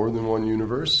from more than one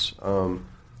universe,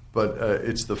 but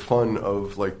it's the fun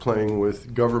of like playing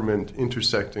with government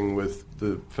intersecting with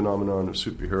the phenomenon of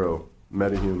superhero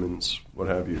metahumans, what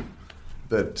have you,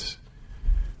 that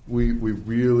we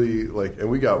really like, and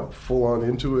we got full on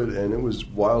into it, and it was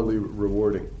wildly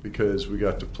rewarding, because we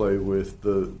got to play with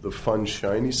the fun,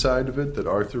 shiny side of it that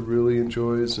Arthur really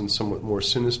enjoys, and somewhat more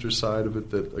sinister side of it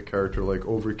that a character like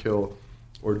Overkill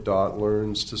or Dot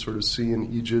learns to sort of see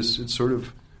in Aegis. It's sort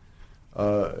of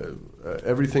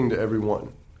everything to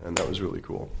everyone, and that was really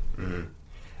cool. Mm-hmm.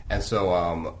 And so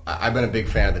I've been a big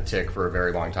fan of The Tick for a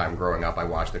very long time growing up. I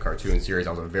watched the cartoon series.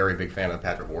 I was a very big fan of the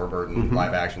Patrick Warburton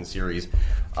live-action series.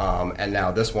 And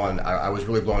now this one, I was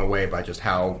really blown away by just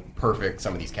how perfect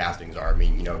some of these castings are.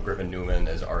 Griffin Newman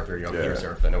as Arthur, Peter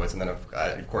Serafinowicz, and then,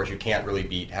 of course, you can't really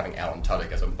beat having Alan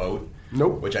Tudyk as a boat.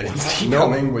 Nope. Which I didn't see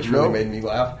coming, which really made me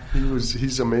laugh.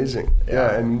 He's amazing.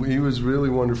 Yeah, and he was really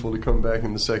wonderful to come back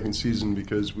in the second season,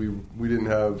 because we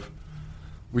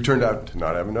turned out to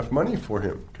not have enough money for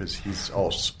him, because he's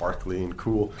all sparkly and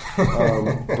cool.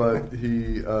 But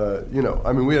he,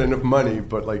 we had enough money,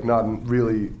 but like not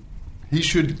really. He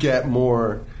should get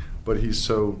more, but he's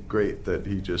so great that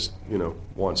he just,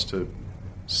 wants to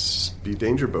be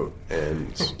Danger Boat,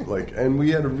 and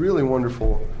we had a really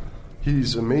wonderful.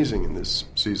 He's amazing in this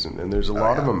season, and there's a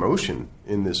lot of emotion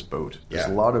in this boat. There's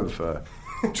a lot of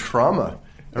trauma.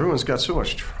 Everyone's got so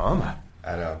much trauma.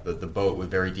 I know, the boat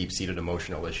with very deep-seated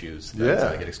emotional issues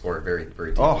that get explored very,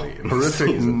 very deeply. Oh,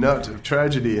 horrific nut of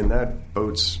tragedy in that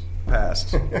boat's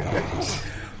past.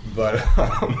 But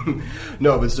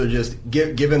so just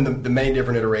given the many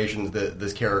different iterations that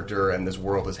this character and this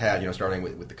world has had, starting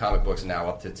with the comic books and now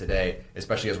up to today,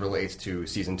 especially as relates to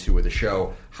season 2 of the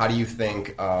show, how do you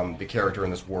think the character in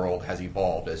this world has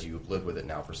evolved as you've lived with it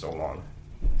now for so long?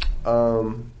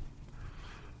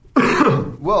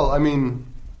 Well,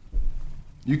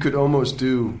 you could almost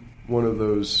do one of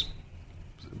those,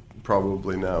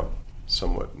 probably now,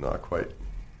 somewhat, not quite.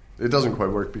 It doesn't quite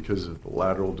work because of the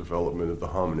lateral development of the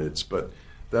hominids, but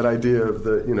that idea of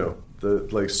the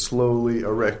like slowly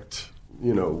erect,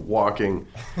 walking,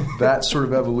 that sort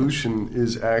of evolution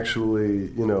is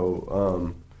actually,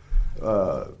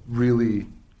 really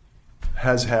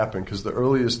has happened, because the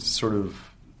earliest sort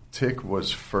of Tick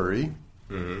was furry,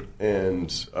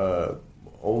 and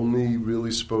only really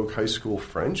spoke high school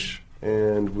French,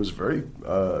 and was very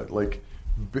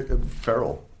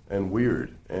feral and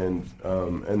weird, and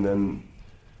then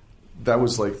that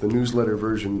was like the newsletter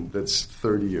version that's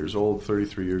 30 years old,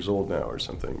 33 years old now or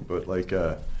something. But like,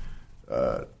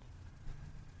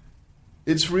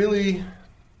 it's really,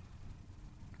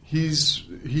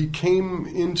 he came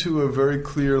into a very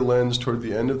clear lens toward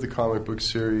the end of the comic book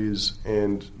series,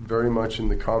 and very much in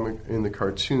the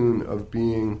cartoon, of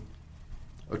being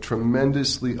a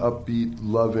tremendously upbeat,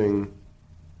 loving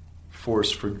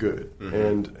force for good.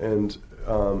 And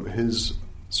his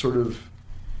sort of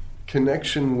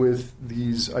connection with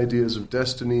these ideas of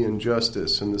destiny and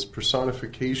justice, and this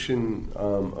personification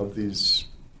of these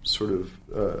sort of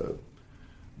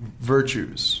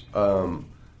virtues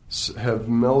have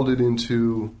melded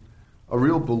into a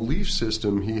real belief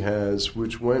system he has,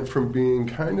 which went from being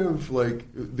kind of like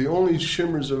the only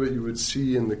shimmers of it you would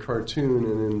see in the cartoon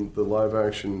and in the live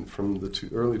action from the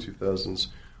early 2000s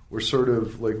were sort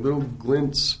of like little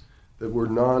glints that were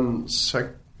non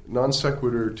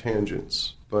sequitur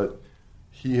tangents. But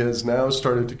he has now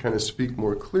started to kind of speak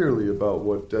more clearly about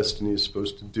what destiny is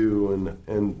supposed to do,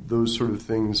 and those sort of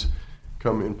things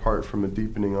come in part from a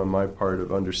deepening on my part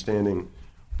of understanding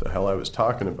what the hell I was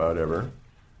talking about ever.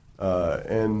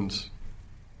 And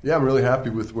yeah, I'm really happy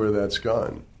with where that's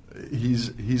gone.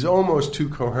 He's almost too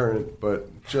coherent, but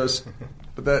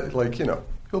that, like, you know,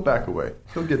 he'll back away.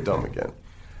 He'll get dumb again.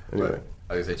 Anyway. But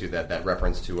I was going to say, too, that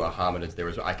reference to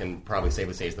hominids, I can probably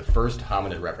safely say, is the first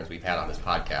hominid reference we've had on this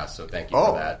podcast, so thank you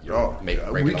for that.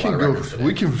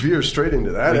 We can veer straight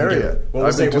into that area.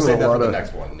 We'll save that for the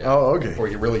next one. Yeah, okay. Before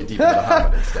you really deep into the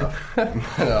hominid stuff.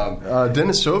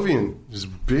 Denisovian is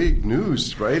big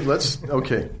news, right?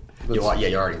 Okay. You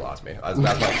already lost me. I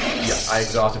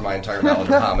exhausted my entire knowledge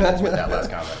of hominids with that last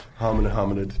comment.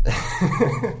 Hominid.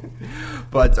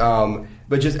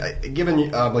 But just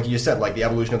given, like you said, like the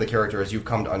evolution of the character as you've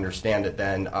come to understand it,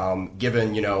 then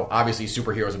given, you know, obviously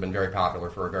superheroes have been very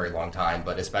popular for a very long time,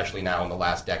 but especially now in the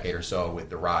last decade or so with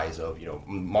the rise of, you know,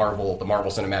 the Marvel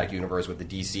Cinematic Universe, with the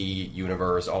DC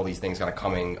universe, all these things kind of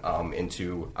coming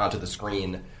onto the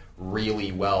screen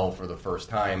really well for the first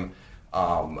time.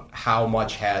 How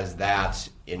much has that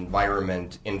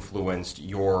environment influenced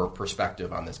your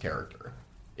perspective on this character,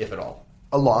 if at all?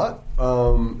 A lot.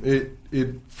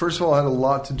 It first of all had a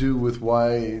lot to do with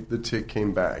why the Tick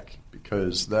came back,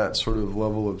 because that sort of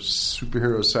level of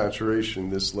superhero saturation,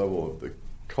 this level of the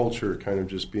culture kind of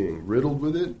just being riddled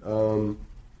with it,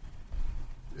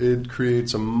 it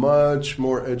creates a much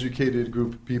more educated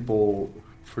group of people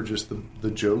for just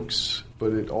the jokes,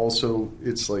 but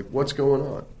it's like, what's going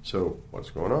on? So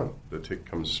what's going on? The Tick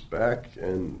comes back,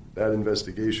 and that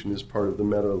investigation is part of the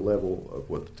meta level of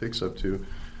what the Tick's up to.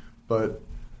 But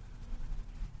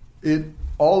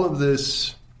all of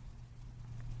this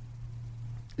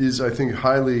is, I think,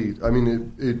 highly. I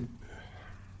mean,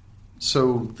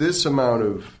 so this amount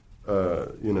of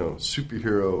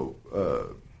superhero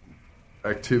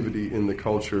activity in the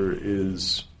culture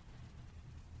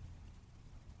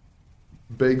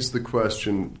begs the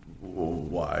question, well,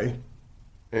 why?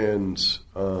 And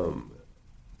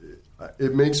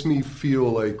it makes me feel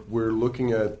like we're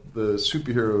looking at the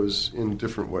superheroes in a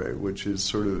different way, which is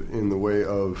sort of in the way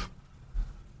of,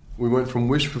 we went from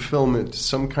wish fulfillment to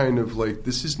some kind of like,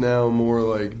 this is now more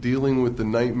like dealing with the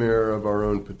nightmare of our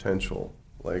own potential,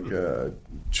 like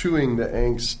chewing the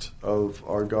angst of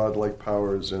our godlike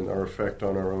powers and our effect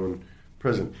on our own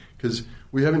present. Because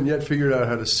we haven't yet figured out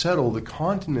how to settle the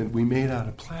continent we made out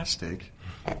of plastic,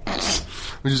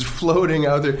 which is floating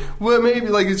out there. Well, maybe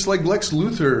like it's like Lex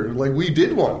Luthor, like we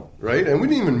did one, right? And we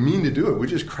didn't even mean to do it. We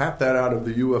just crapped that out of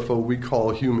the UFO we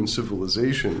call human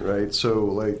civilization, right? So,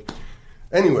 like,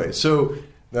 anyway, so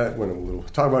that went a little.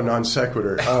 Talk about non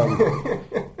sequitur.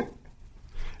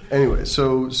 Anyway,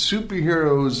 so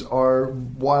superheroes are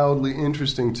wildly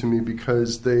interesting to me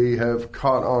because they have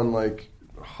caught on like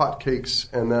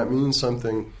hotcakes, and that means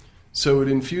something. So it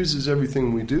infuses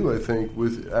everything we do, I think,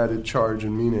 with added charge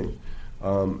and meaning.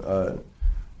 I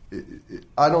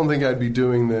don't think I'd be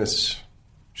doing this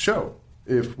show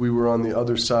if we were on the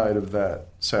other side of that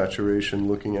saturation,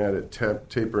 looking at it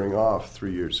tapering off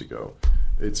 3 years ago.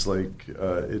 It's like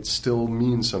it still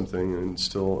means something and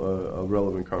still a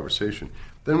relevant conversation.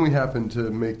 Then we happen to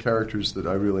make characters that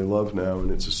I really love now, and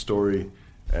it's a story,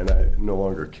 and I no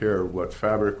longer care what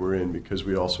fabric we're in because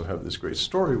we also have this great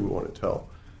story we want to tell.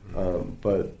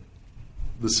 But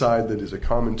the side that is a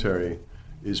commentary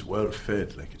is well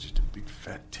fed, like it's just a big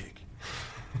fat tick.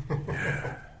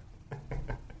 Yeah.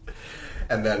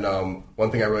 And then one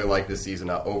thing I really like this season,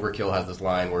 Overkill has this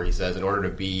line where he says, "In order to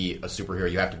be a superhero,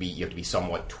 you have to be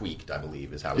somewhat tweaked." I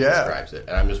believe is how he describes it.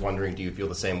 And I'm just wondering, do you feel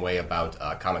the same way about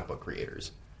comic book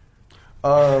creators?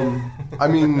 I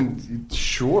mean,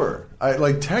 sure.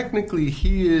 Technically,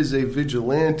 he is a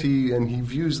vigilante, and he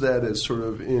views that as sort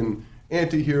of in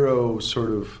anti-hero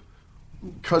sort of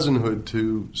cousinhood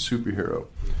to superhero.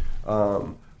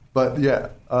 But yeah,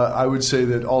 I would say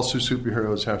that also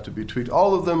superheroes have to be tweaked.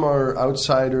 All of them are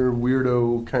outsider,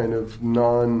 weirdo, kind of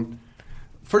non.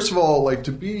 First of all,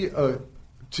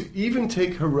 to even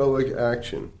take heroic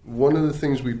action, one of the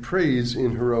things we praise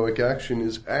in heroic action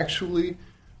is actually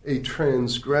a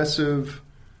transgressive,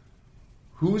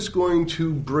 who's going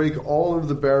to break all of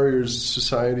the barriers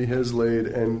society has laid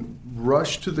and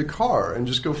rush to the car and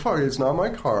just go, fuck it, it's not my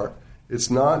car.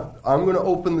 It's not, I'm going to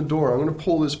open the door. I'm going to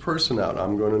pull this person out.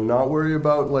 I'm going to not worry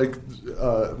about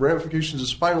ramifications of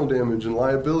spinal damage and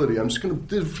liability. I'm just going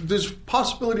to, there's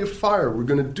possibility of fire. We're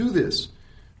going to do this,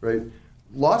 right?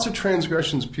 Lots of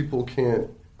transgressions people can't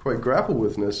quite grapple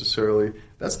with necessarily.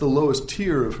 That's the lowest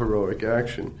tier of heroic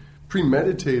action.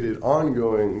 Premeditated,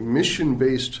 ongoing,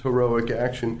 mission-based heroic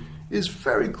action is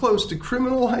very close to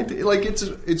criminal idea.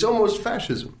 It's almost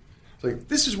fascism. It's like,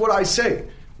 this is what I say.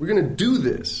 We're going to do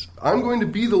this. I'm going to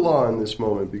be the law in this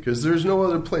moment because there's no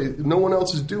other place. No one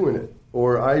else is doing it.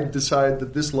 Or I decide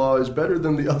that this law is better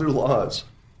than the other laws.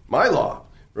 My law,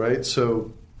 right?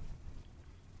 So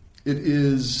it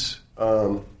is...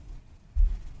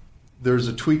 there's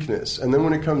a tweakness. And then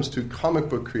when it comes to comic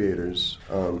book creators,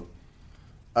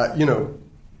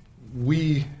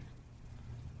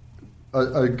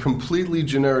 a completely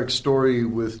generic story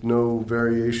with no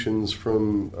variations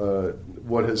from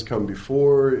what has come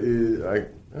before,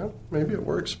 maybe it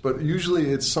works, but usually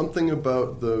it's something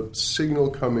about the signal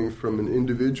coming from an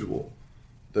individual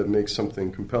that makes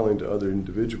something compelling to other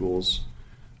individuals.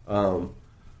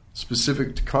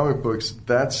 Specific to comic books,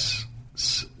 that's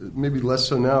maybe less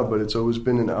so now, but it's always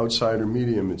been an outsider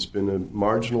medium. It's been a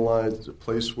marginalized, a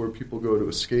place where people go to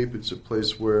escape. It's a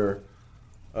place where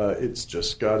it's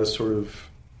just got a sort of,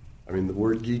 I mean, the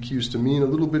word geek used to mean a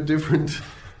little bit different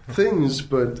things,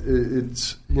 but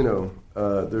it's,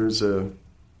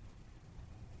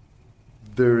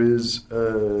 there is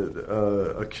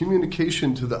a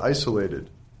communication to the isolated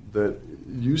that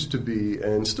used to be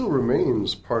and still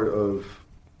remains part of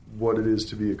what it is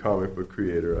to be a comic book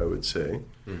creator, I would say.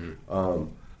 Mm-hmm.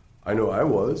 I know I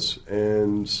was,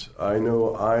 and I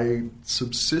know I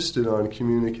subsisted on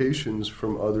communications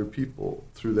from other people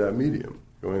through that medium,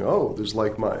 going, oh, there's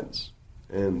like minds,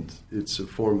 and it's a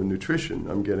form of nutrition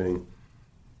I'm getting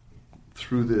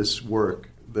through this work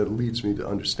that leads me to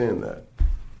understand that.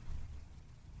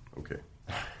 Okay.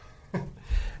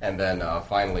 And then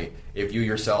finally, if you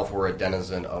yourself were a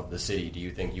denizen of the city, do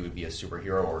you think you would be a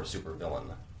superhero or a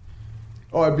supervillain?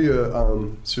 Oh, I'd be a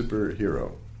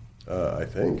superhero, I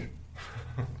think.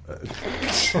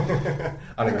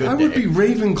 On a good I would day. be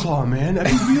Ravenclaw, man.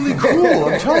 That'd be really cool.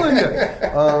 I'm telling you.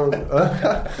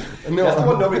 No, that's the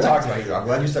one nobody talks about either. I'm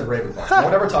glad you said Ravenclaw. No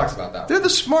one ever talks about that. They're the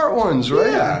smart ones,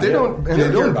 right? Yeah, they don't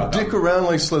dick them. around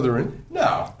like Slytherin.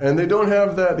 No, and they don't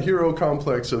have that hero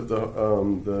complex of the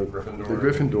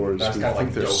Gryffindors. That's who kind of think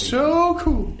like they're dopey. So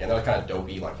cool. Yeah, they're kind of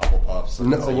dopey, like Hufflepuffs.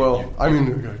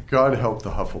 No, God help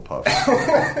the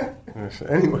Hufflepuffs.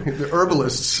 Anyway, the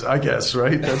herbalists, I guess,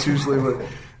 right? That's usually what.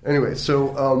 Anyway,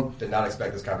 so did not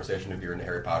expect this conversation if you're into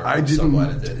Harry Potter. I I'm didn't. So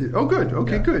glad it did. Oh, good.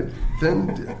 Okay, good.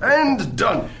 Then and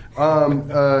done.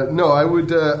 No, I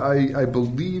would. I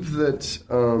believe that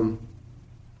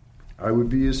I would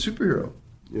be a superhero.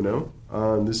 You know,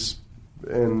 this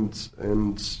and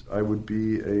I would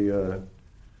be a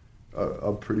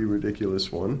pretty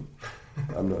ridiculous one.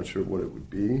 I'm not sure what it would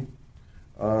be.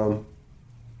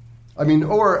 I mean,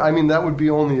 that would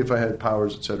be only if I had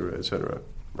powers, et cetera, et cetera.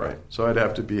 Right. So I'd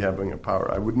have to be having a power.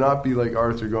 I would not be like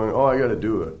Arthur going, oh, I got to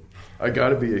do it. I got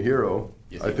to be a hero.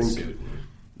 I think.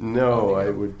 No, I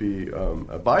would be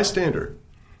a bystander.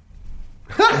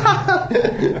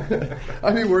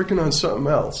 I'd be working on something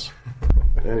else.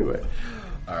 Anyway.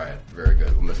 All right. Very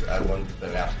good. Well, Mr. Edwin, it's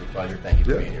been an absolute pleasure. Thank you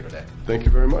for being here today. Thank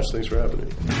you very much. Thanks for having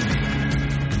me.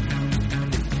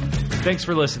 Thanks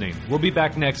for listening. We'll be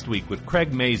back next week with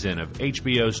Craig Mazin of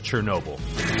HBO's Chernobyl.